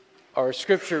Our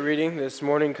scripture reading this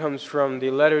morning comes from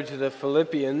the letter to the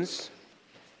Philippians,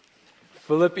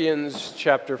 Philippians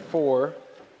chapter 4.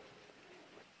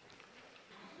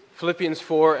 Philippians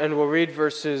 4, and we'll read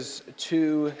verses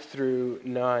 2 through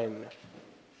 9.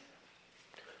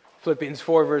 Philippians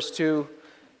 4, verse 2.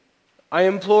 I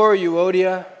implore you,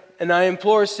 Euodia, and I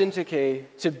implore Syntyche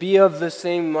to be of the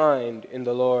same mind in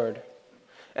the Lord.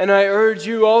 And I urge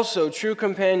you also, true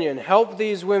companion, help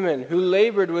these women who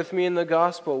labored with me in the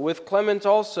gospel, with Clement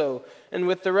also, and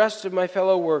with the rest of my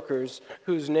fellow workers,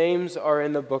 whose names are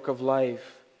in the book of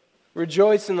life.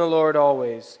 Rejoice in the Lord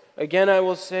always. Again I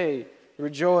will say,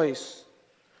 rejoice.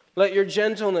 Let your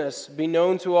gentleness be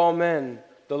known to all men.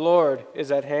 The Lord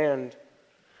is at hand.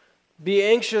 Be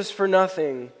anxious for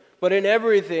nothing, but in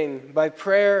everything, by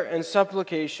prayer and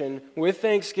supplication, with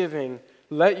thanksgiving,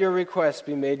 let your requests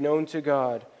be made known to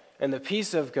God, and the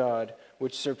peace of God,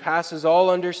 which surpasses all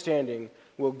understanding,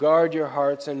 will guard your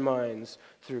hearts and minds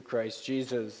through Christ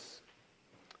Jesus.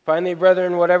 Finally,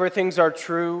 brethren, whatever things are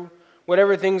true,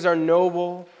 whatever things are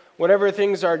noble, whatever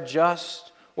things are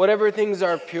just, whatever things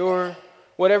are pure,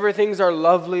 whatever things are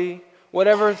lovely,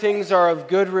 whatever things are of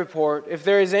good report, if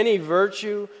there is any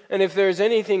virtue, and if there is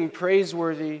anything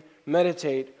praiseworthy,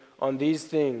 meditate on these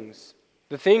things.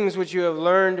 The things which you have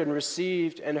learned and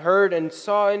received and heard and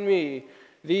saw in me,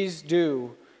 these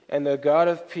do, and the God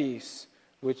of peace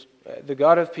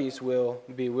will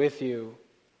be with you.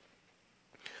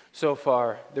 So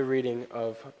far, the reading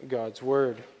of God's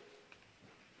Word.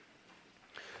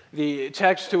 The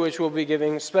text to which we'll be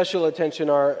giving special attention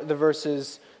are the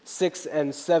verses 6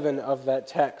 and 7 of that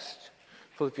text.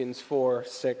 Philippians 4,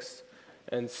 6,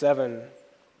 and 7.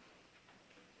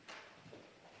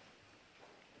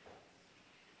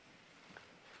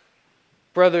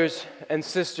 Brothers and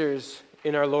sisters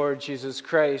in our Lord Jesus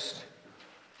Christ,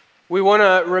 we want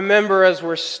to remember as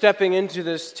we're stepping into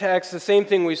this text the same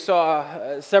thing we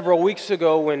saw several weeks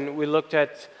ago when we looked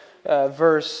at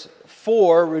verse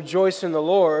 4, rejoice in the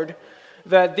Lord,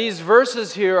 that these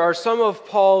verses here are some of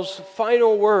Paul's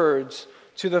final words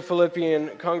to the Philippian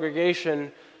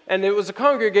congregation, and it was a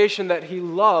congregation that he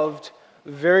loved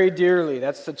very dearly.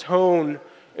 That's the tone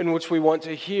in which we want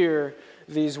to hear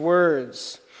these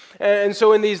words. And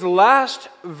so in these last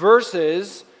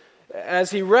verses,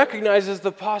 as he recognizes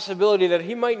the possibility that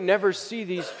he might never see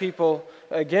these people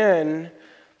again,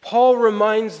 Paul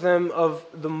reminds them of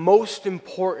the most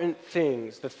important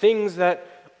things, the things that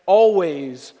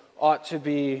always ought to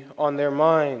be on their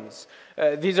minds.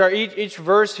 These are each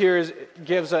verse here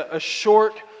gives a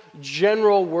short,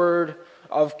 general word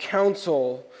of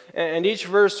counsel, and each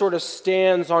verse sort of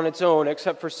stands on its own,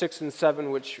 except for 6 and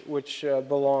 7, which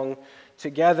belong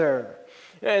together.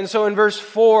 And so in verse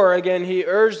 4, again, he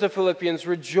urged the Philippians,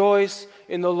 rejoice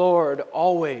in the Lord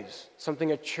always,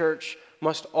 something a church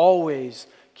must always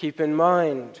keep in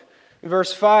mind. In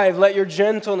verse 5, let your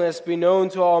gentleness be known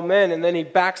to all men, and then he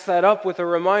backs that up with a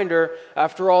reminder,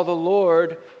 after all, the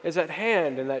Lord is at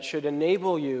hand, and that should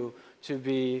enable you to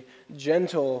be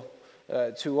gentle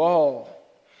to all.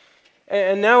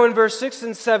 And now in verse 6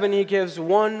 and 7, he gives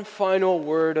one final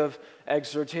word of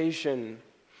exhortation.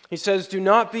 He says, do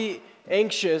not be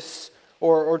anxious,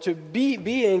 or to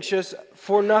be anxious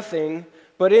for nothing,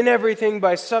 but in everything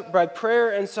by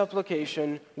prayer and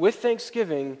supplication, with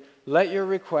thanksgiving, let your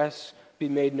requests be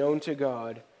made known to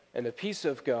God, and the peace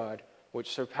of God,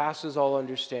 which surpasses all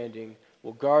understanding,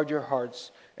 will guard your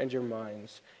hearts and your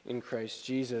minds in Christ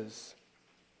Jesus.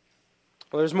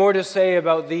 Well, there's more to say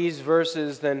about these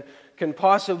verses than can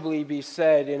possibly be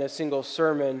said in a single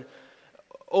sermon.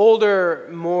 Older,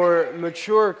 more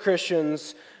mature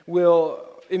Christians will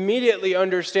immediately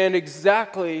understand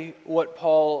exactly what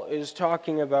Paul is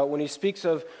talking about when he speaks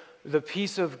of the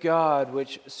peace of God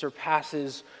which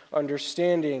surpasses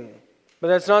understanding. But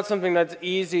that's not something that's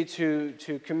easy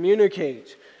to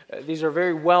communicate. These are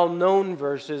very well-known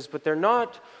verses, but they're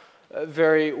not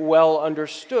very well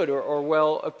understood or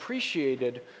well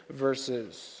appreciated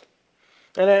verses.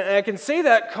 And I can say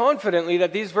that confidently,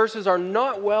 that these verses are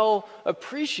not well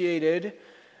appreciated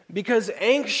because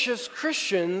anxious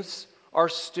Christians are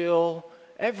still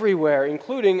everywhere,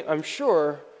 including, I'm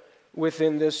sure,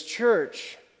 within this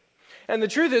church. And the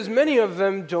truth is, many of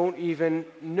them don't even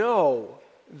know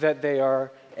that they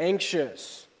are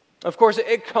anxious. Of course,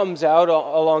 it comes out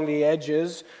along the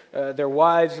edges. Their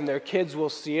wives and their kids will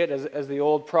see it, as the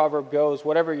old proverb goes,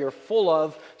 whatever you're full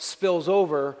of spills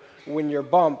over when you're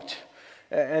bumped.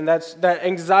 And that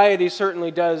anxiety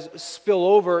certainly does spill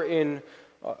over in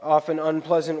often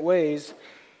unpleasant ways.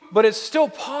 But it's still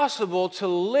possible to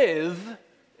live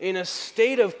in a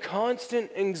state of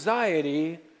constant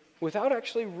anxiety without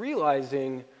actually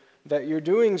realizing that you're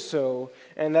doing so,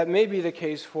 and that may be the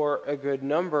case for a good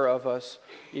number of us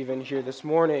even here this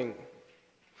morning.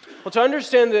 Well, to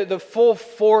understand the full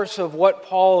force of what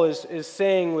Paul is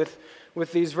saying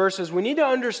with these verses, we need to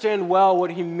understand well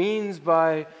what he means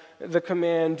by the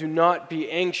command, do not be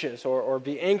anxious, or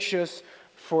be anxious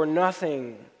for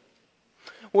nothing.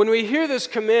 When we hear this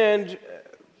command,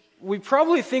 we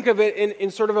probably think of it in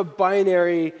sort of a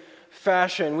binary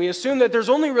fashion. We assume that there's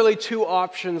only really two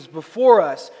options before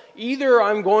us. Either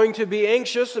I'm going to be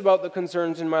anxious about the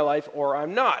concerns in my life, or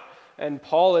I'm not. And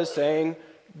Paul is saying,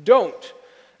 don't.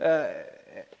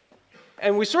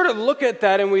 And we sort of look at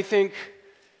that and we think,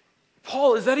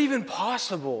 Paul, is that even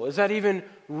possible? Is that even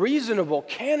reasonable?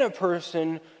 Can a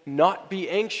person not be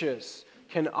anxious?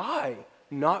 Can I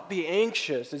not be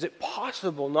anxious? Is it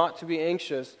possible not to be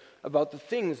anxious about the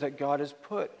things that God has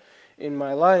put in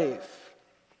my life?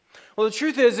 Well, the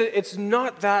truth is, it's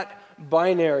not that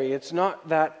binary. It's not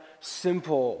that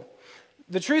simple.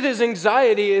 The truth is,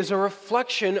 anxiety is a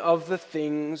reflection of the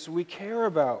things we care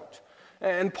about.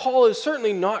 And Paul is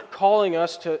certainly not calling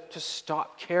us to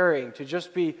stop caring, to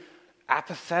just be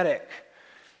apathetic.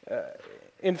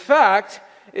 In fact,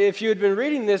 if you had been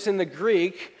reading this in the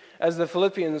Greek, as the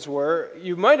Philippians were,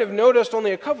 you might have noticed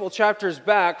only a couple chapters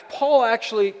back, Paul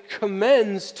actually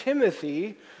commends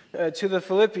Timothy to the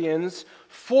Philippians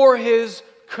for his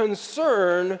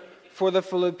concern for the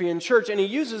Philippian church. And he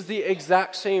uses the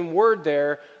exact same word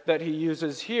there that he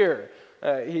uses here.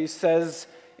 He says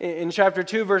in chapter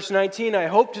 2, verse 19, I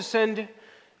hope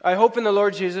in the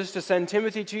Lord Jesus to send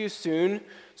Timothy to you soon,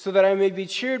 so that I may be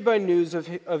cheered by news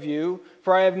of you,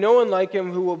 for I have no one like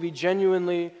him who will be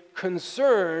genuinely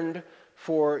concerned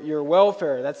for your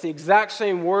welfare. That's the exact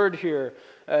same word here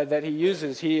that he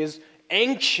uses. He is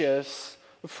anxious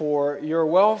for your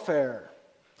welfare.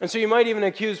 And so you might even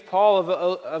accuse Paul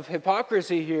of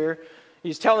hypocrisy here.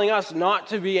 He's telling us not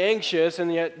to be anxious,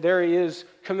 and yet there he is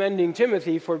commending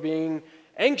Timothy for being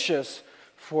anxious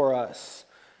for us.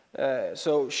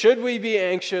 So should we be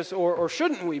anxious or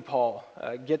shouldn't we, Paul?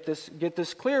 Get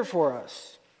this clear for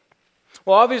us.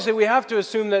 Well, obviously we have to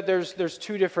assume that there's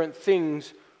two different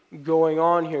things going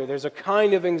on here. There's a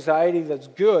kind of anxiety that's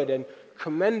good and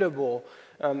commendable,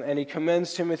 and he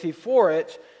commends Timothy for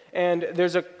it. And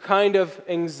there's a kind of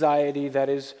anxiety that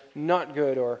is not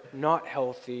good or not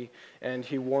healthy, and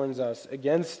he warns us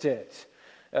against it.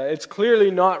 It's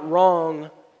clearly not wrong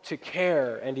to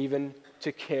care, and even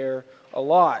to care a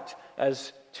lot,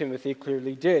 as Timothy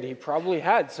clearly did. He probably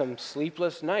had some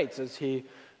sleepless nights as he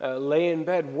lay in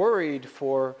bed worried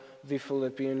for the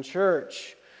Philippian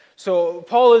church. So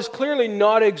Paul is clearly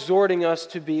not exhorting us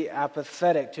to be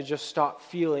apathetic, to just stop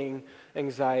feeling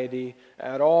anxiety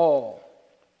at all.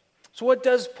 So what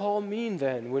does Paul mean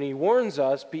then when he warns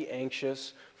us, be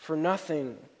anxious for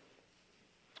nothing?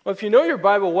 Well, if you know your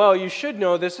Bible well, you should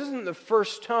know this isn't the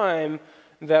first time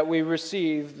that we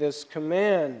receive this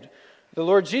command. The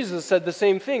Lord Jesus said the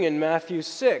same thing in Matthew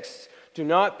 6. Do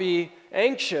not be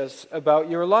anxious about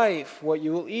your life, what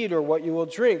you will eat or what you will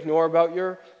drink, nor about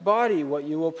your body, what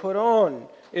you will put on.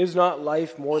 Is not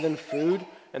life more than food,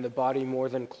 and the body more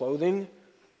than clothing?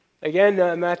 Again,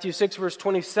 Matthew 6, verse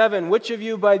 27, which of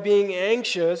you by being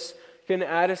anxious can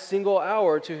add a single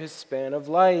hour to his span of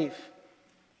life?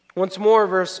 Once more,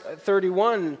 verse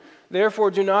 31, therefore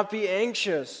do not be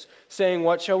anxious, saying,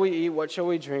 what shall we eat, what shall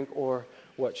we drink, or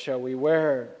what shall we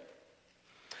wear?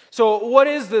 So what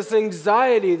is this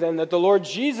anxiety then that the Lord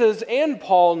Jesus and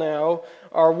Paul now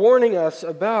are warning us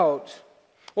about?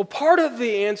 Well, part of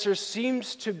the answer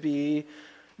seems to be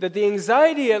that the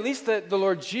anxiety, at least that the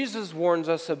Lord Jesus warns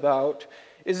us about,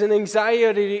 is an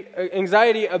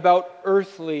anxiety about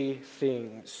earthly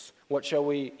things. What shall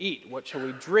we eat? What shall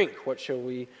we drink? What shall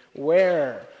we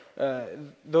wear?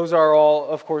 Those are all,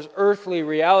 of course, earthly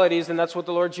realities, and that's what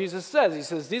the Lord Jesus says. He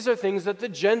says, these are things that the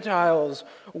Gentiles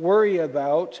worry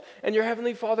about, and your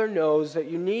Heavenly Father knows that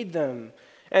you need them.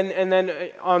 And then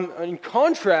in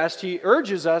contrast, he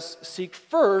urges us, seek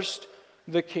first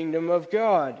the kingdom of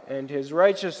God and his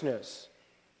righteousness.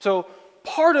 So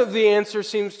part of the answer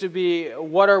seems to be,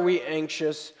 what are we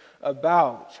anxious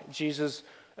about? Jesus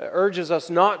urges us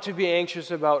not to be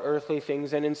anxious about earthly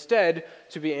things and instead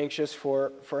to be anxious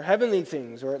for heavenly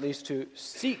things, or at least to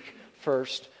seek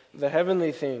first the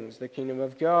heavenly things, the kingdom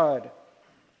of God.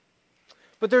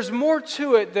 But there's more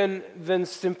to it than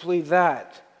simply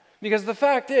that. Because the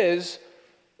fact is,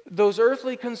 those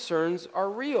earthly concerns are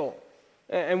real.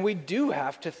 And we do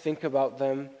have to think about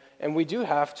them, and we do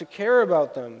have to care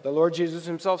about them. The Lord Jesus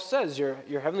himself says, your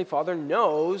Heavenly Father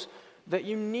knows that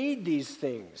you need these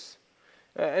things.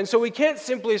 And so we can't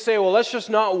simply say, well, let's just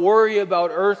not worry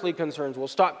about earthly concerns. We'll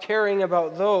stop caring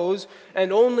about those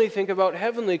and only think about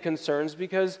heavenly concerns,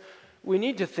 because we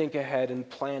need to think ahead and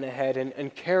plan ahead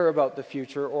and care about the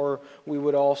future, or we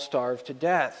would all starve to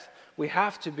death. We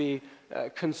have to be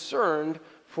concerned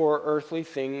for earthly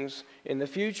things in the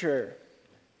future.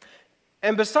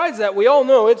 And besides that, we all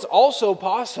know it's also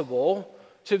possible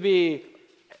to be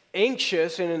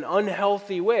anxious in an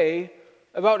unhealthy way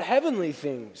about heavenly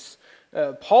things.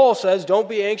 Paul says, don't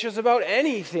be anxious about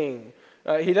anything.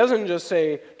 He doesn't just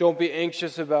say, don't be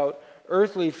anxious about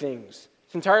earthly things.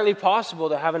 It's entirely possible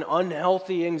to have an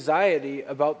unhealthy anxiety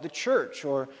about the church,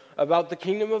 or about the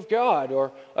kingdom of God,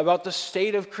 or about the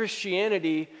state of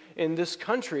Christianity in this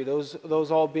country,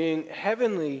 those all being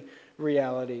heavenly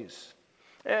realities.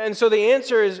 And so the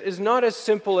answer is not as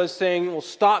simple as saying, well,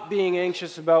 stop being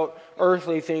anxious about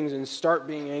earthly things and start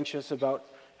being anxious about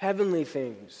heavenly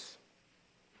things.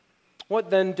 What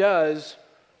then does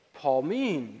Paul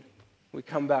mean? We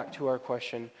come back to our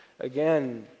question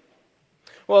again.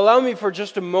 Well, allow me for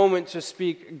just a moment to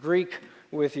speak Greek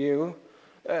with you.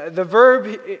 The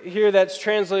verb here that's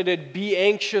translated "be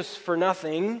anxious for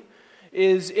nothing"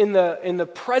 is in the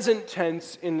present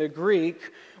tense in the Greek,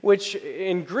 which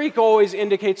in Greek always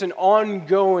indicates an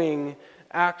ongoing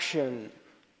action.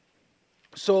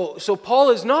 So Paul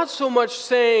is not so much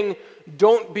saying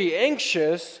don't be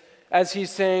anxious as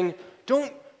he's saying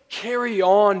don't carry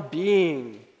on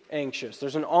being anxious.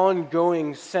 There's an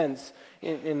ongoing sense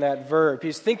in that verb.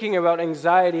 He's thinking about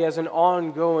anxiety as an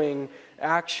ongoing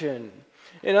action.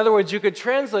 In other words, you could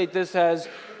translate this as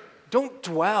don't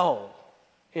dwell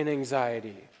in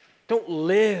anxiety. Don't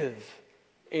live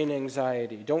in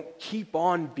anxiety. Don't keep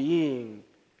on being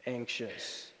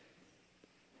anxious.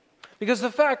 Because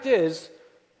the fact is,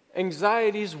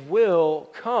 anxieties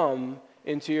will come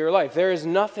into your life. There is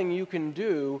nothing you can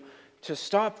do to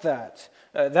stop that.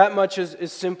 That much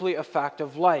is simply a fact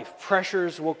of life.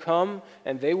 Pressures will come,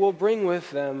 and they will bring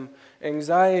with them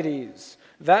anxieties.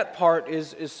 That part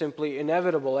is simply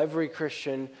inevitable. Every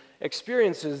Christian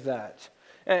experiences that.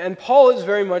 And Paul is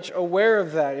very much aware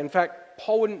of that. In fact,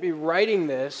 Paul wouldn't be writing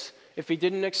this if he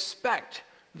didn't expect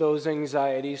those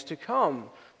anxieties to come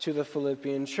to the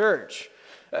Philippian church.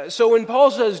 So when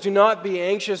Paul says, do not be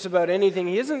anxious about anything,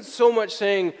 he isn't so much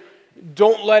saying,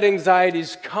 don't let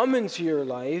anxieties come into your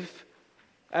life,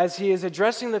 as he is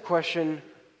addressing the question,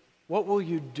 what will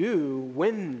you do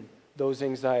when those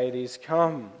anxieties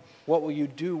come? What will you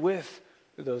do with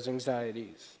those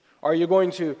anxieties? Are you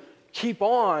going to keep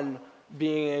on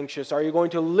being anxious? Are you going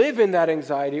to live in that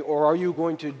anxiety, or are you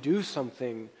going to do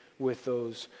something with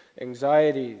those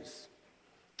anxieties?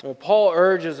 Well, Paul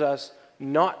urges us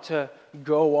not to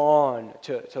go on,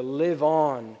 to live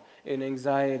on in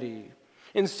anxiety.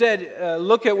 Instead,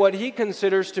 look at what he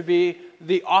considers to be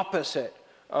the opposite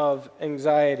of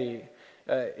anxiety.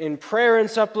 In prayer and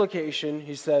supplication,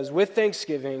 he says, with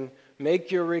thanksgiving,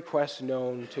 make your requests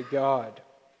known to God.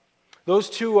 Those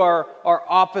two are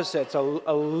opposites. A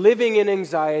living in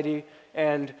anxiety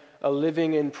and a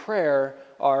living in prayer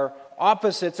are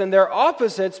opposites. And they're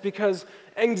opposites because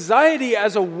anxiety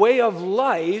as a way of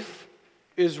life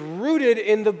is rooted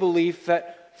in the belief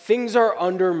that things are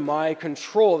under my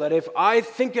control. That if I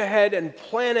think ahead and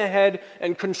plan ahead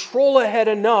and control ahead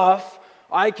enough,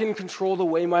 I can control the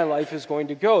way my life is going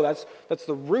to go. That's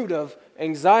the root of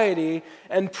anxiety.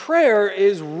 And prayer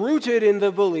is rooted in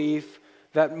the belief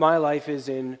that my life is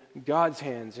in God's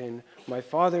hands, in my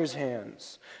Father's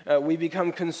hands. We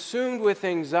become consumed with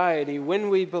anxiety when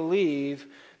we believe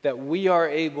that we are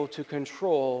able to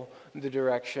control the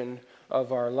direction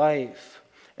of our life.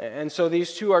 And so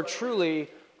these two are truly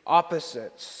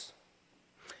opposites.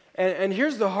 And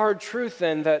here's the hard truth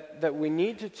then that we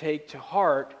need to take to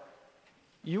heart.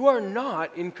 You are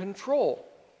not in control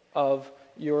of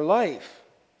your life.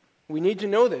 We need to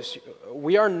know this.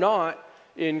 We are not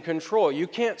in control. You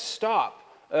can't stop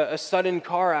a sudden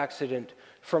car accident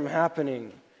from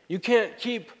happening. You can't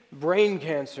keep brain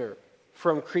cancer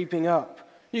from creeping up.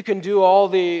 You can do all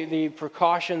the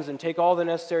precautions and take all the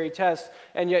necessary tests,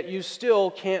 and yet you still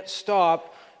can't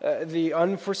stop the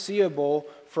unforeseeable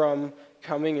from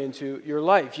coming into your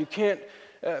life. You can't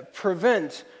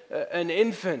prevent an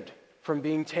infant from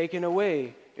being taken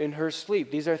away in her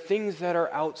sleep. These are things that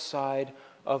are outside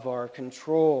of our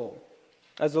control.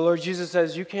 As the Lord Jesus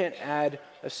says, you can't add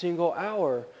a single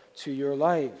hour to your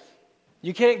life.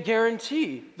 You can't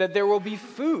guarantee that there will be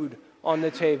food on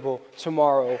the table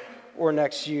tomorrow or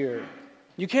next year.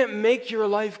 You can't make your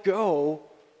life go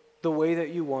the way that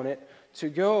you want it to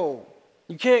go.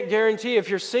 You can't guarantee, if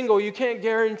you're single, you can't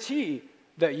guarantee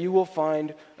that you will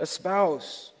find a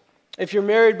spouse. If you're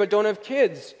married but don't have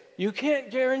kids, you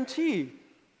can't guarantee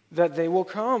that they will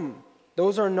come.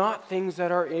 Those are not things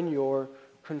that are in your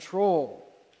control.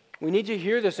 We need to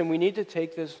hear this and we need to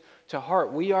take this to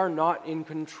heart. We are not in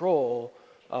control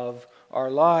of our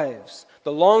lives.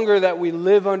 The longer that we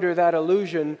live under that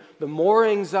illusion, the more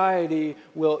anxiety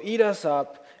will eat us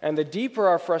up, and the deeper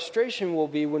our frustration will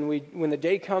be when the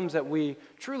day comes that we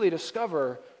truly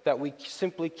discover that we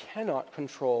simply cannot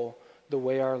control the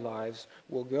way our lives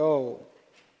will go.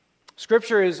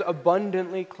 Scripture is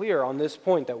abundantly clear on this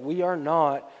point that we are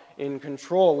not in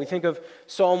control. We think of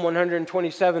Psalm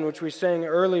 127, which we sang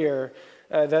earlier,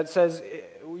 that says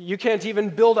you can't even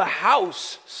build a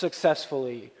house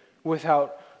successfully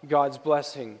without God's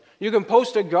blessing. You can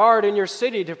post a guard in your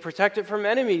city to protect it from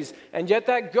enemies, and yet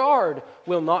that guard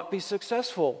will not be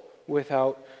successful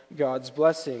without God's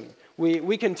blessing.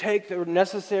 We can take the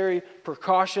necessary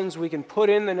precautions, we can put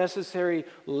in the necessary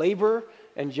labor,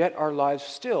 and yet our lives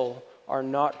still are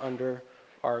not under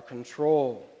our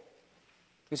control.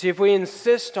 You see, if we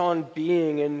insist on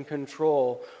being in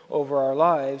control over our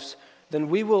lives, then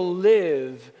we will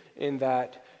live in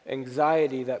that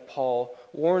anxiety that Paul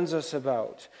warns us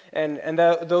about. And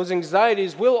those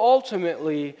anxieties will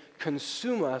ultimately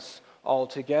consume us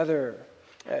altogether.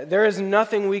 There is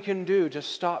nothing we can do to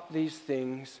stop these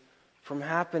things from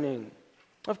happening.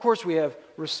 Of course, we have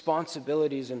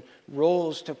responsibilities and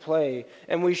roles to play,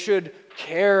 and we should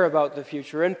care about the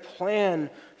future and plan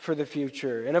for the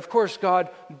future. And of course, God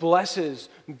blesses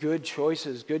good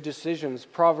choices, good decisions.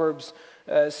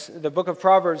 The book of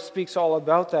Proverbs speaks all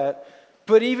about that.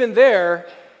 But even there,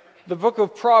 the book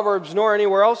of Proverbs, nor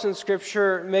anywhere else in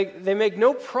Scripture, make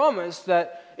no promise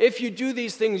that if you do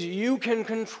these things, you can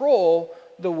control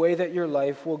the way that your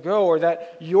life will go, or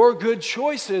that your good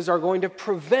choices are going to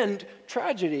prevent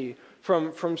tragedy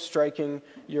from striking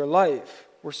your life.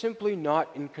 We're simply not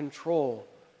in control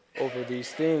over these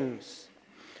things.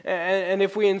 And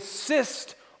if we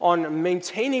insist on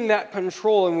maintaining that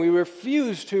control and we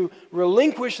refuse to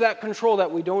relinquish that control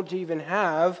that we don't even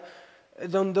have,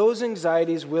 then those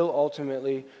anxieties will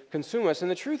ultimately consume us.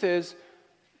 And the truth is,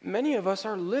 many of us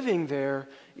are living there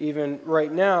even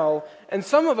right now, and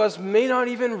some of us may not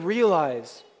even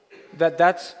realize that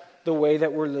that's the way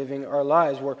that we're living our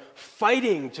lives. We're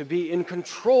fighting to be in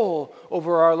control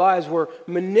over our lives. We're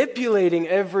manipulating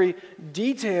every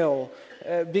detail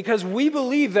because we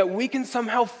believe that we can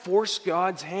somehow force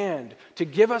God's hand to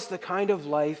give us the kind of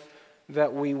life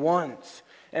that we want.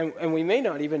 And we may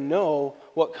not even know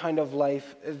what kind of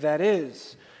life that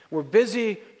is. We're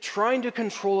busy trying to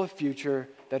control a future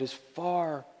that is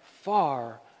far,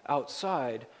 far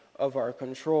outside of our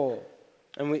control.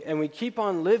 And we keep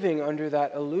on living under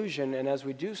that illusion, and as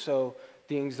we do so,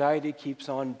 the anxiety keeps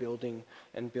on building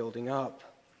and building up.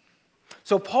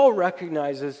 So Paul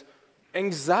recognizes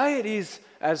anxieties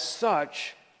as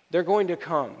such, they're going to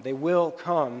come. They will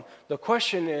come. The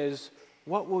question is,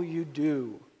 what will you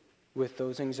do with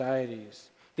those anxieties?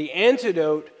 The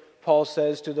antidote, Paul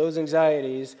says, to those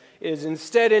anxieties is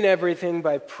instead in everything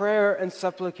by prayer and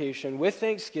supplication with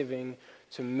thanksgiving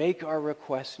to make our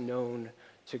requests known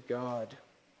to God.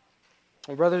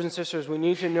 And brothers and sisters, we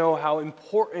need to know how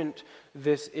important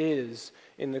this is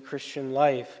in the Christian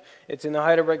life. It's in the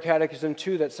Heidelberg Catechism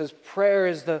too that says prayer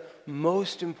is the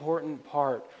most important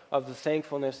part of the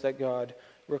thankfulness that God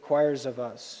requires of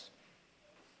us.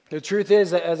 The truth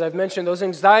is that, as I've mentioned, those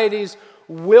anxieties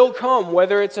will come,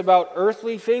 whether it's about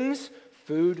earthly things,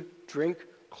 food, drink,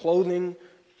 clothing,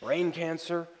 brain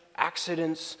cancer,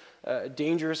 accidents,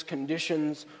 dangerous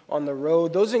conditions on the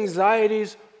road. Those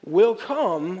anxieties will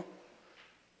come,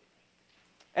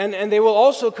 and they will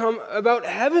also come about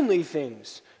heavenly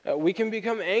things. We can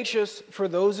become anxious for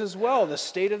those as well. The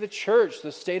state of the church,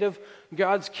 the state of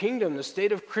God's kingdom, the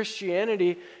state of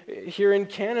Christianity here in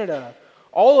Canada.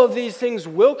 All of these things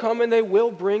will come, and they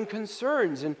will bring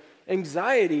concerns and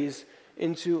anxieties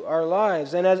into our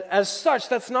lives. And as such,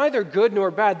 that's neither good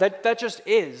nor bad. That just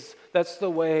is. That's the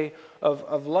way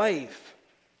of life.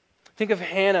 Think of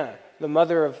Hannah, the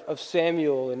mother of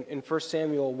Samuel in 1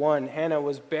 Samuel 1. Hannah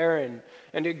was barren,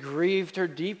 and it grieved her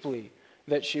deeply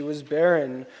that she was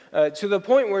barren, to the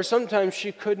point where sometimes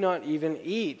she could not even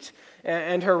eat.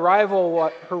 And her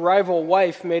rival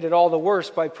wife made it all the worse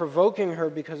by provoking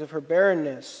her because of her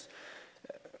barrenness.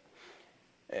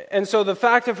 And so the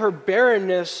fact of her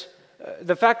barrenness,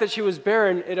 the fact that she was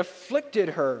barren, it afflicted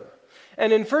her.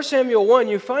 And in 1 Samuel 1,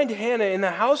 you find Hannah in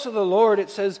the house of the Lord,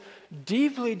 it says,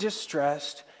 deeply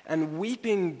distressed and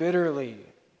weeping bitterly.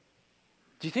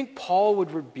 Do you think Paul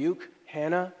would rebuke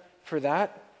Hannah for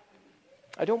that?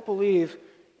 I don't believe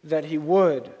that he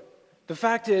would. The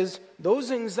fact is,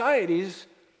 those anxieties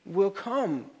will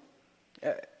come.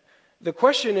 The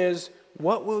question is,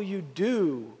 what will you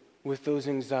do with those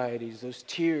anxieties, those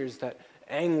tears, that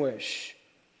anguish?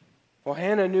 Well,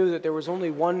 Hannah knew that there was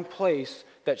only one place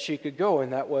that she could go,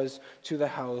 and that was to the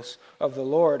house of the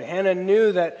Lord. Hannah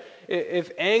knew that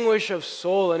if anguish of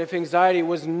soul and if anxiety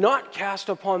was not cast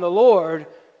upon the Lord,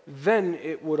 then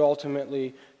it would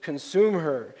ultimately consume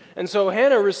her. And so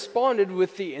Hannah responded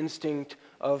with the instinct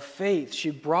of faith.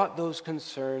 She brought those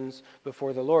concerns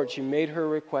before the Lord. She made her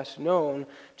request known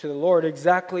to the Lord,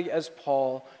 exactly as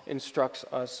Paul instructs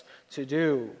us to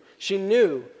do. She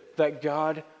knew that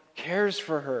God cares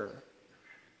for her.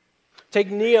 Take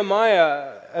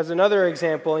Nehemiah as another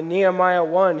example. In Nehemiah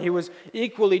 1, he was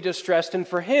equally distressed, and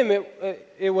for him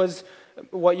it was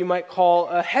what you might call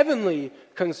a heavenly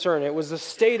concern. It was the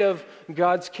state of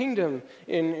God's kingdom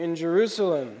in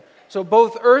Jerusalem. So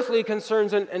both earthly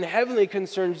concerns and heavenly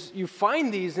concerns, you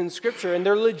find these in Scripture, and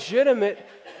they're legitimate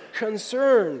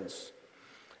concerns.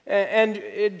 And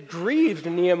it grieved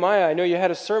Nehemiah. I know you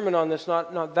had a sermon on this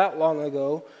not that long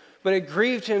ago, but it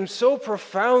grieved him so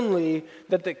profoundly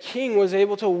that the king was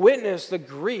able to witness the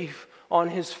grief on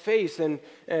his face and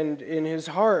in his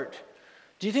heart.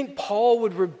 Do you think Paul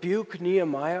would rebuke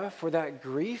Nehemiah for that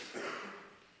grief?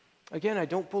 Again, I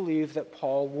don't believe that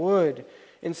Paul would.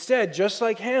 Instead, just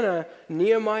like Hannah,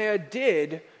 Nehemiah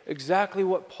did exactly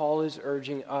what Paul is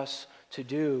urging us to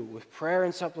do. With prayer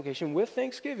and supplication, with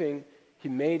thanksgiving, he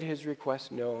made his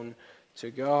request known to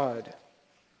God.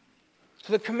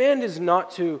 So the command is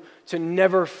not to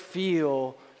never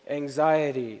feel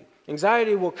anxiety.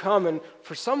 Anxiety will come, and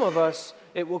for some of us,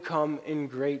 it will come in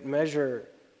great measure.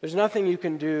 There's nothing you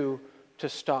can do to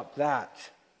stop that.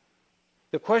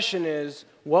 The question is,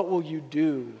 what will you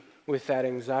do with that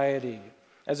anxiety?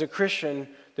 As a Christian,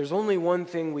 there's only one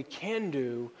thing we can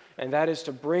do, and that is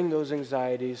to bring those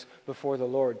anxieties before the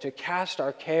Lord, to cast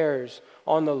our cares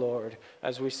on the Lord,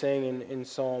 as we sang in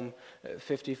Psalm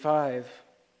 55.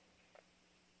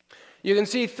 You can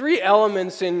see three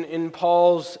elements in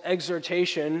Paul's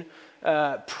exhortation: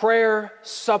 prayer,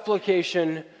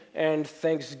 supplication, and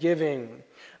thanksgiving.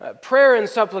 Prayer and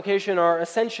supplication are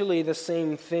essentially the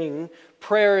same thing.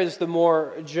 Prayer is the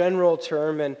more general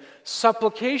term, and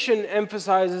supplication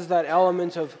emphasizes that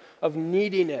element of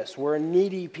neediness. We're a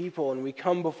needy people, and we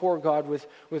come before God with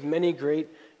many great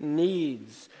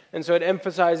needs. And so it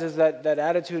emphasizes that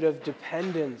attitude of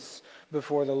dependence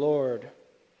before the Lord.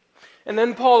 And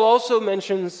then Paul also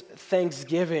mentions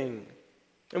thanksgiving.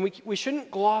 And we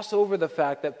shouldn't gloss over the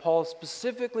fact that Paul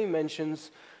specifically mentions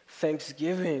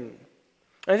thanksgiving.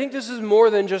 I think this is more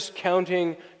than just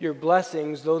counting your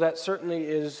blessings, though that certainly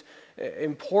is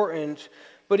important.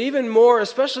 But even more,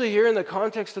 especially here in the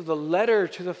context of the letter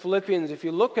to the Philippians, if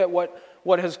you look at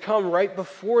what has come right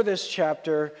before this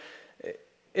chapter,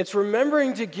 it's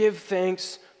remembering to give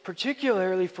thanks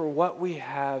particularly for what we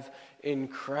have in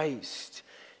Christ.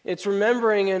 It's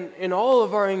remembering in all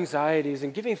of our anxieties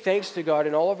and giving thanks to God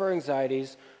in all of our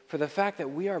anxieties for the fact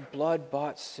that we are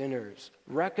blood-bought sinners,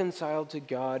 reconciled to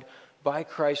God by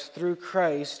Christ, through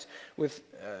Christ, with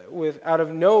out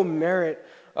of no merit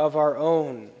of our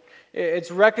own.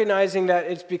 It's recognizing that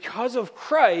it's because of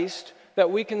Christ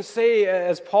that we can say,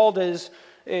 as Paul does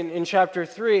in chapter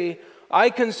 3, I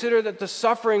consider that the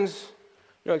sufferings,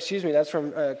 that's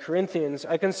from Corinthians.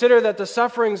 I consider that the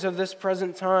sufferings of this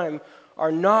present time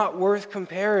are not worth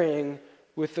comparing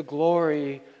with the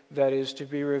glory that is to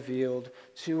be revealed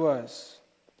to us.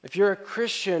 If you're a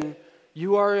Christian,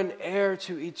 you are an heir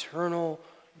to eternal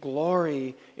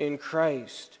glory in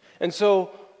Christ. And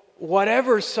so,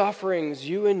 whatever sufferings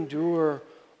you endure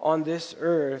on this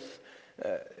earth,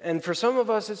 and for some of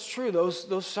us it's true,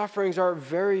 those sufferings are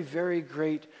very, very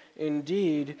great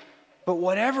indeed, but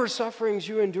whatever sufferings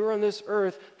you endure on this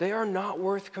earth, they are not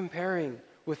worth comparing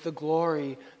with the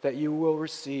glory that you will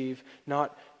receive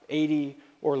not 80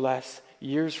 or less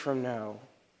years from now.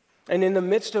 And in the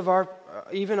midst of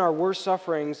even our worst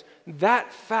sufferings,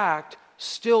 that fact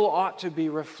still ought to be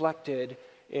reflected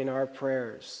in our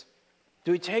prayers.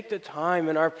 Do we take the time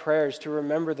in our prayers to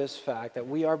remember this fact that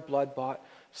we are blood-bought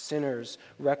sinners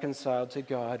reconciled to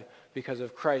God because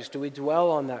of Christ? Do we dwell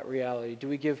on that reality? Do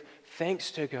we give thanks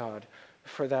to God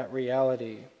for that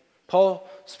reality? Paul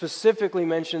specifically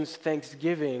mentions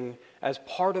thanksgiving as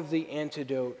part of the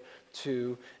antidote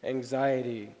to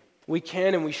anxiety. We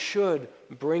can and we should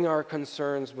bring our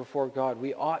concerns before God.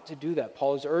 We ought to do that.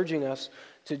 Paul is urging us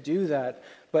to do that.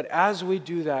 But as we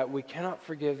do that, we cannot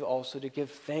forget also to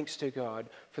give thanks to God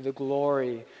for the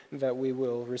glory that we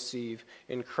will receive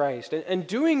in Christ. And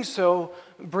doing so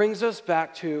brings us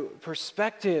back to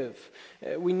perspective.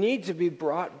 We need to be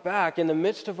brought back in the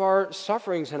midst of our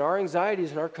sufferings and our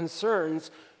anxieties and our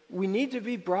concerns. We need to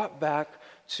be brought back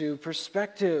to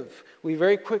perspective. We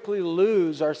very quickly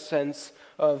lose our sense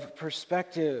of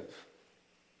perspective.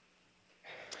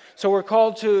 So we're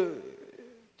called to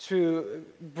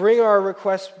bring our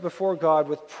requests before God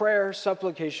with prayer,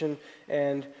 supplication,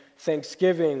 and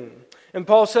thanksgiving. And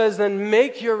Paul says, then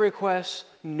make your requests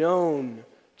known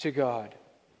to God.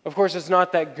 Of course, it's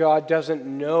not that God doesn't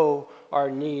know our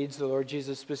needs. The Lord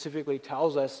Jesus specifically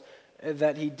tells us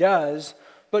that He does.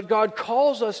 But God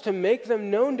calls us to make them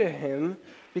known to Him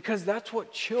because that's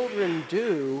what children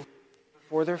do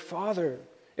before their father.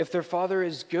 If their father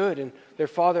is good and their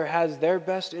father has their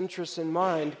best interests in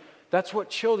mind, that's what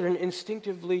children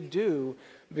instinctively do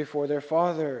before their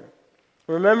father.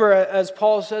 Remember, as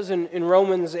Paul says in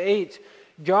Romans 8,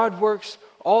 God works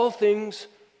all things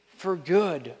for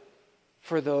good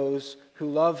for those who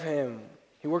love Him.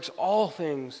 He works all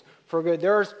things for good.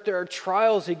 There are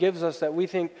trials He gives us that we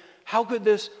think, how could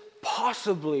this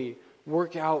possibly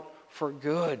work out for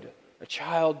good? A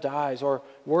child dies, or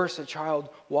worse, a child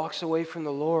walks away from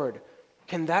the Lord.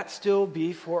 Can that still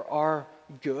be for our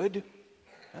good?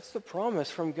 That's the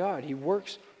promise from God. He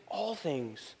works all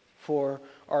things for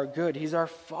our good. He's our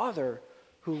Father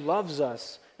who loves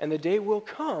us. And the day will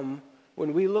come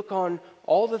when we look on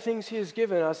all the things He has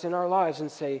given us in our lives and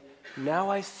say, now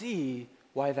I see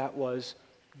why that was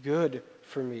good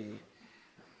for me.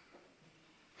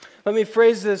 Let me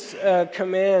phrase this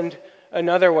command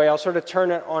another way. I'll sort of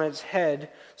turn it on its head.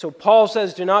 So Paul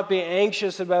says, do not be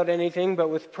anxious about anything, but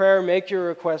with prayer make your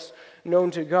requests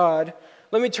known to God.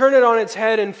 Let me turn it on its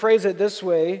head and phrase it this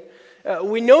way.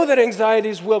 We know that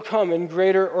anxieties will come in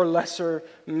greater or lesser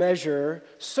measure.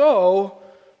 So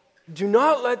do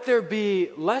not let there be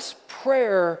less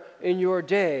prayer in your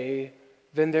day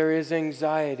than there is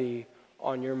anxiety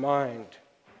on your mind.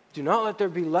 Do not let there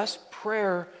be less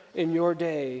prayer in your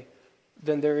day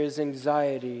than there is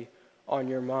anxiety on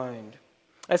your mind.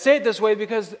 I say it this way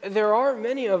because there are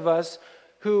many of us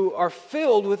who are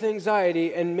filled with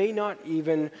anxiety and may not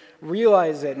even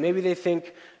realize it. Maybe they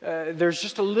think there's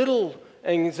just a little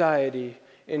anxiety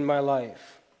in my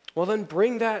life. Well, then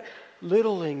bring that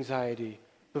little anxiety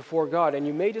before God, and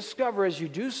you may discover as you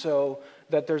do so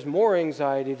that there's more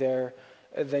anxiety there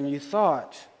than you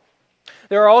thought.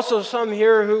 There are also some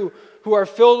here who are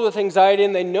filled with anxiety,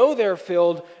 and they know they're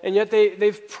filled, and yet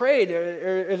they've prayed,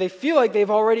 or they feel like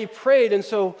they've already prayed, and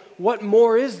so what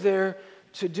more is there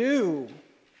to do?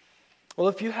 Well,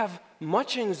 if you have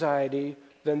much anxiety,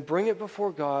 then bring it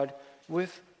before God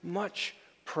with much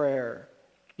prayer.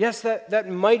 Yes, that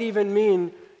might even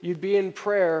mean you'd be in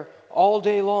prayer all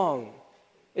day long.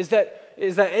 Is that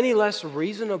any less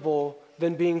reasonable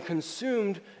than being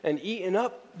consumed and eaten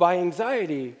up by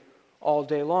anxiety all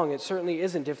day long? It certainly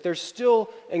isn't. If there's still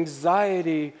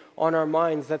anxiety on our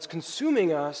minds that's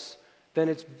consuming us, then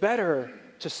it's better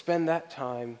to spend that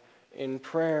time in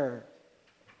prayer.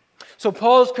 So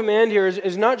Paul's command here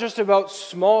is not just about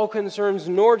small concerns,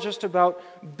 nor just about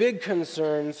big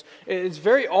concerns. It's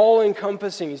very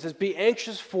all-encompassing. He says, be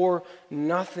anxious for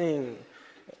nothing.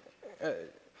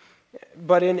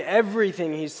 But in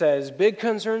everything, he says, big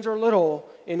concerns or little,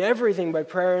 in everything by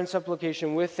prayer and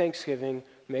supplication with thanksgiving,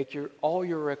 make all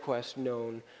your requests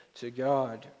known to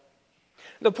God.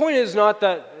 The point is not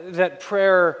that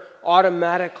prayer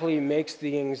automatically makes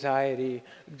the anxiety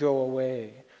go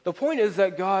away. The point is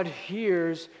that God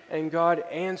hears and God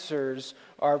answers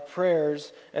our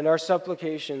prayers and our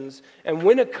supplications. And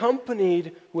when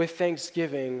accompanied with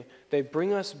thanksgiving, they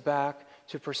bring us back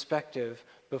to perspective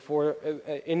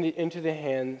into the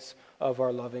hands of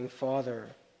our loving Father.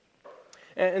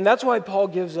 And that's why Paul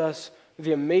gives us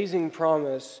the amazing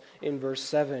promise in verse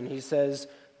 7. He says,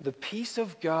 the peace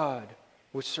of God,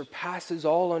 which surpasses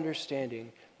all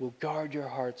understanding, will guard your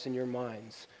hearts and your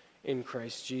minds in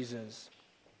Christ Jesus.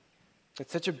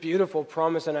 It's such a beautiful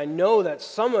promise, and I know that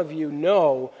some of you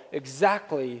know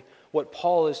exactly what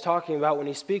Paul is talking about when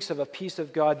he speaks of a peace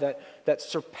of God that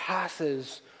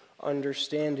surpasses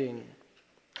understanding.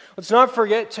 Let's not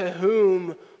forget to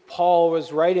whom Paul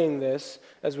was writing this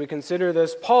as we consider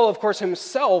this. Paul, of course,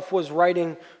 himself was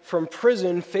writing from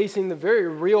prison, facing the very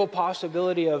real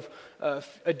possibility of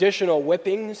additional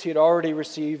whippings. He had already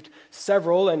received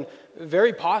several, and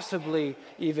very possibly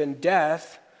even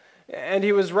death. And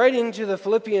he was writing to the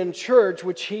Philippian church,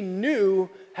 which he knew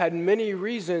had many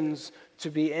reasons to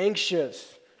be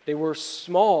anxious. They were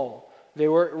small. They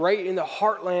were right in the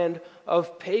heartland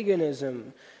of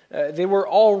paganism. They were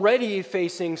already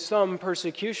facing some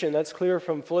persecution. That's clear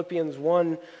from Philippians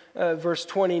 1, verse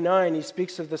 29. He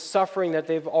speaks of the suffering that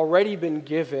they've already been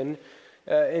given.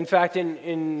 In fact,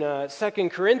 in 2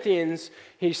 Corinthians,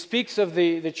 he speaks of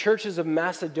the churches of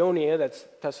Macedonia, that's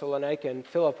Thessalonica and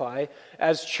Philippi,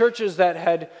 as churches that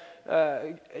had,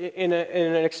 in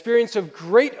an experience of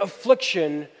great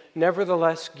affliction,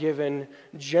 nevertheless given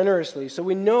generously. So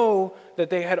we know that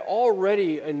they had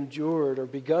already endured or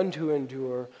begun to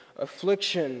endure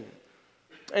affliction.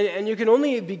 And you can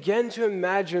only begin to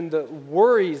imagine the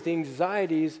worries, the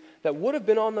anxieties that would have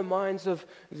been on the minds of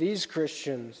these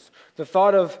Christians. The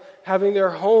thought of having their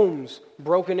homes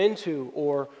broken into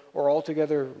or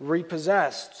altogether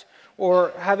repossessed,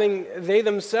 or having they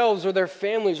themselves or their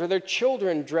families or their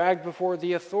children dragged before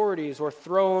the authorities or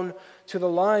thrown to the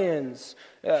lions,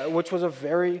 which was a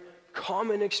very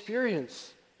common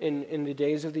experience in the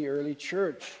days of the early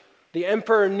church. The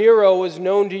Emperor Nero was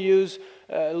known to use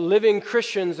living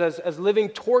Christians as living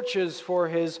torches for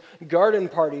his garden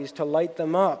parties to light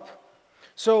them up.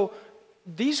 So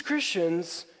these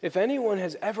Christians, if anyone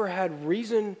has ever had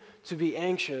reason to be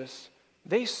anxious,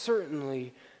 they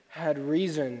certainly had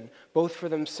reason, both for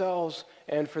themselves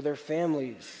and for their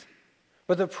families.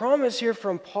 But the promise here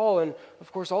from Paul, and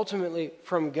of course ultimately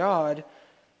from God,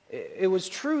 it was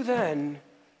true then,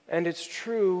 and it's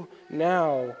true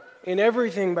now. In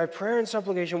everything, by prayer and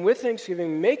supplication, with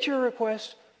thanksgiving, make your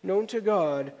request known to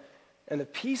God, and the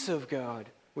peace of God,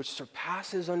 which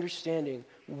surpasses understanding,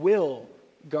 will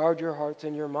guard your hearts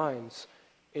and your minds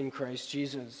in Christ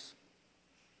Jesus.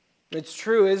 It's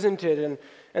true, isn't it?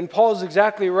 And Paul's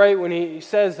exactly right when he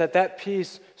says that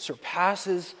peace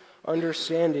surpasses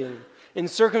understanding. In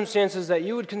circumstances that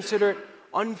you would consider it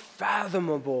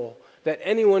unfathomable that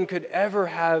anyone could ever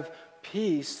have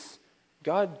peace,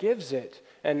 God gives it.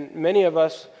 And many of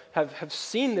us have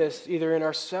seen this either in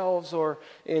ourselves or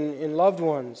in loved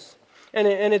ones. And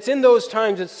it's in those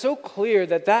times it's so clear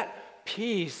that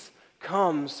peace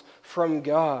comes from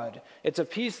God. It's a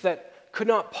peace that could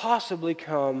not possibly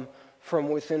come from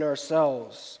within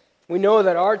ourselves. We know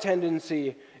that our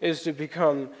tendency is to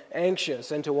become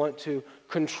anxious and to want to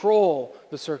control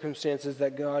the circumstances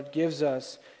that God gives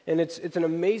us. And it's an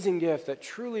amazing gift that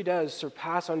truly does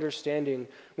surpass understanding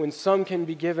when some can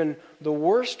be given the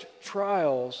worst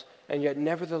trials and yet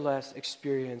nevertheless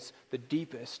experience the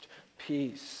deepest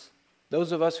peace.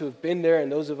 Those of us who have been there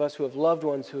and those of us who have loved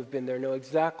ones who have been there know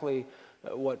exactly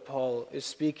what Paul is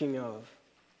speaking of.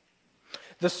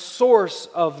 The source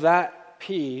of that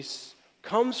peace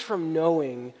comes from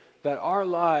knowing that our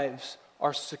lives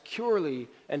are securely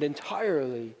and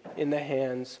entirely in the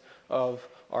hands of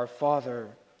our Father.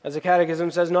 As the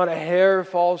Catechism says, not a hair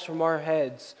falls from our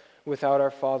heads without our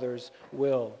Father's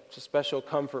will. It's a special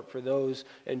comfort for those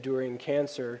enduring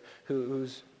cancer who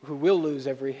will lose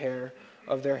every hair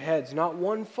of their heads. Not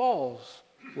one falls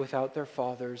without their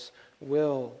Father's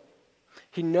will.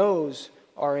 He knows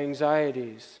our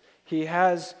anxieties. He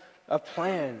has a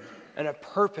plan and a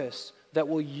purpose that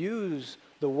will use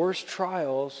the worst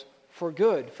trials for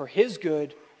good, for His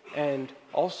good, and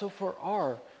also for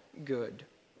our good.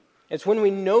 It's when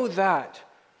we know that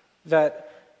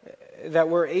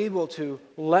we're able to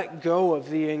let go of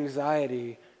the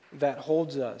anxiety that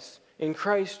holds us. In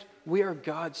Christ, we are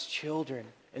God's children,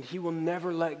 and He will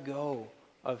never let go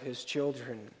of His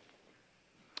children.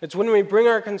 It's when we bring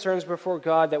our concerns before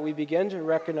God that we begin to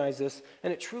recognize this,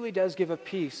 and it truly does give a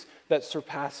peace that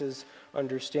surpasses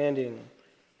understanding.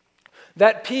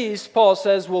 That peace, Paul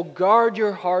says, will guard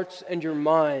your hearts and your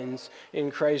minds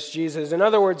in Christ Jesus. In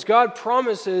other words, God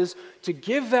promises to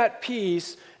give that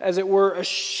peace as it were a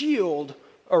shield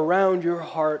around your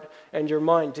heart and your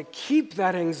mind, to keep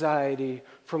that anxiety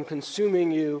from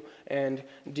consuming you and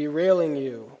derailing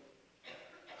you.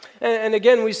 And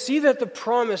again, we see that the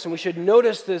promise, and we should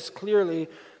notice this clearly,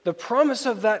 the promise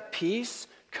of that peace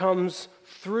comes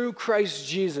through Christ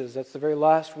Jesus. That's the very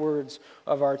last words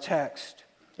of our text.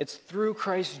 It's through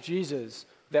Christ Jesus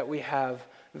that we have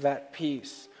that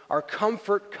peace. Our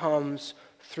comfort comes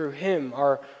through Him.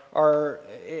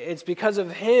 It's because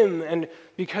of Him and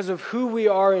because of who we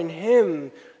are in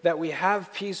Him that we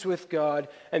have peace with God,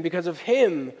 and because of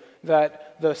Him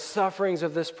that the sufferings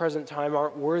of this present time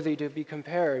aren't worthy to be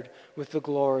compared with the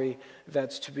glory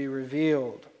that's to be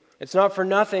revealed. It's not for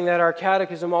nothing that our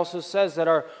catechism also says that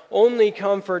our only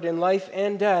comfort in life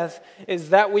and death is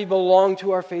that we belong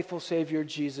to our faithful Savior,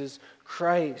 Jesus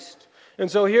Christ. And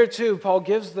so here too, Paul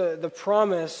gives the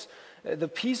promise, the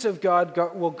peace of God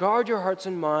will guard your hearts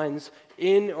and minds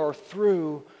in or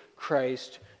through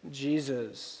Christ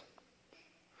Jesus.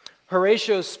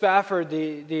 Horatio Spafford,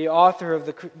 the author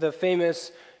of the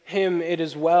famous hymn, "It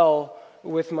Is Well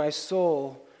With My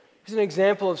Soul," is an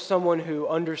example of someone who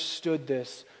understood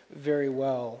this very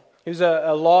well. He was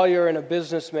a lawyer and a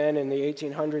businessman in the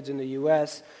 1800s in the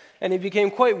U.S., and he became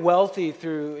quite wealthy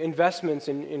through investments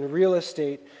in real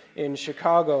estate in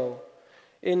Chicago.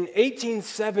 In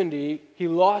 1870, he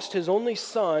lost his only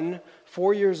son,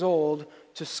 4 years old,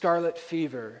 to scarlet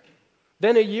fever.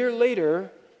 Then a year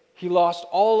later, he lost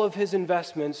all of his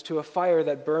investments to a fire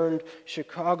that burned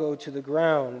Chicago to the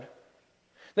ground.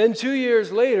 Then 2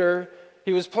 years later,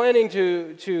 he was planning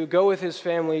to go with his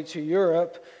family to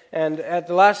Europe, and at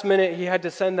the last minute, he had to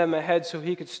send them ahead so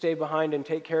he could stay behind and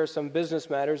take care of some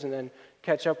business matters and then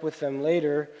catch up with them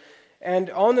later. And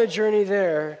on the journey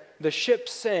there, the ship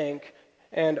sank,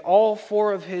 and all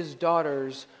 4 of his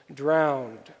daughters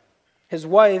drowned. His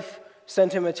wife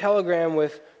sent him a telegram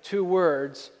with 2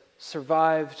 words,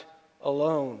 "Survived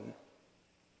alone."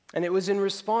 And it was in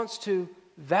response to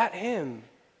that hymn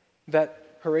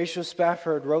that Horatio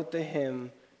Spafford wrote the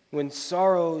hymn, "When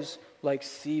sorrows like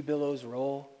sea billows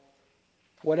roll,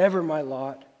 whatever my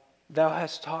lot, thou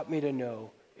hast taught me to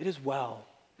know, it is well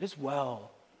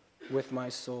with my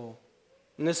soul."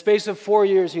 In the space of 4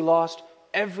 years, he lost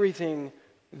everything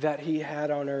that he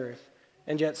had on earth,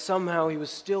 and yet somehow he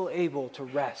was still able to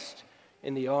rest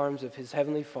in the arms of his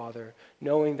heavenly Father,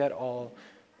 knowing that all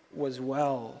was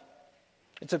well.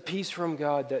 It's a peace from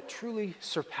God that truly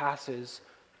surpasses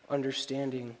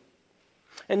understanding.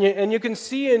 And you can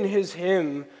see in his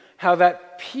hymn how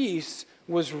that peace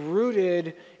was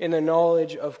rooted in the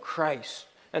knowledge of Christ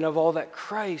and of all that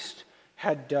Christ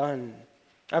had done.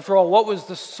 After all, what was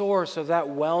the source of that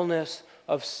wellness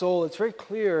of soul? It's very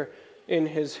clear in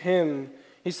his hymn.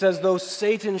 He says, "Though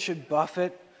Satan should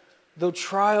buffet, though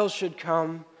trials should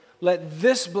come, let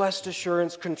this blessed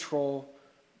assurance control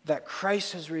that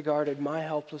Christ has regarded my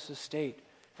helpless estate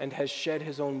and has shed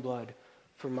his own blood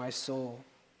for my soul.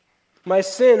 My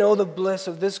sin, oh the bliss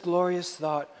of this glorious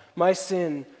thought, my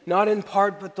sin, not in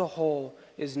part but the whole,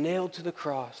 is nailed to the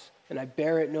cross, and I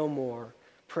bear it no more.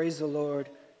 Praise the Lord,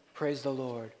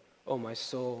 oh my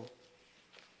soul."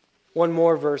 One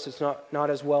more verse, it's not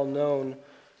as well known.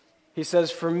 He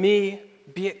says, "For me,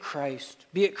 be it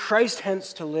Christ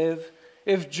hence to live.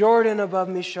 If Jordan above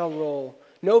me shall roll,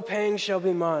 no pang shall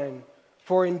be mine.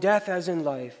 For in death as in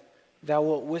life, thou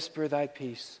wilt whisper thy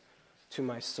peace to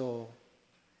my soul."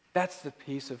 That's the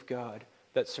peace of God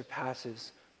that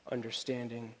surpasses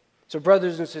understanding. So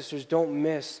brothers and sisters, don't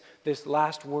miss this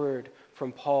last word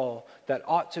from Paul that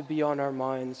ought to be on our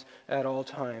minds at all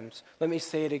times. Let me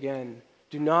say it again.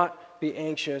 Do not be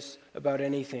anxious about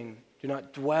anything. Do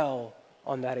not dwell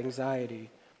on that anxiety.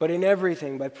 But in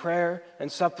everything, by prayer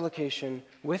and supplication,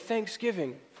 with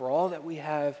thanksgiving for all that we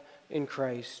have in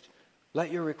Christ,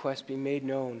 let your requests be made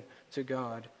known to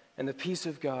God. And the peace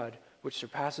of God, which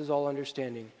surpasses all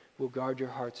understanding, will guard your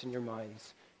hearts and your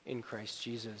minds in Christ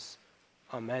Jesus.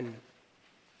 Amen.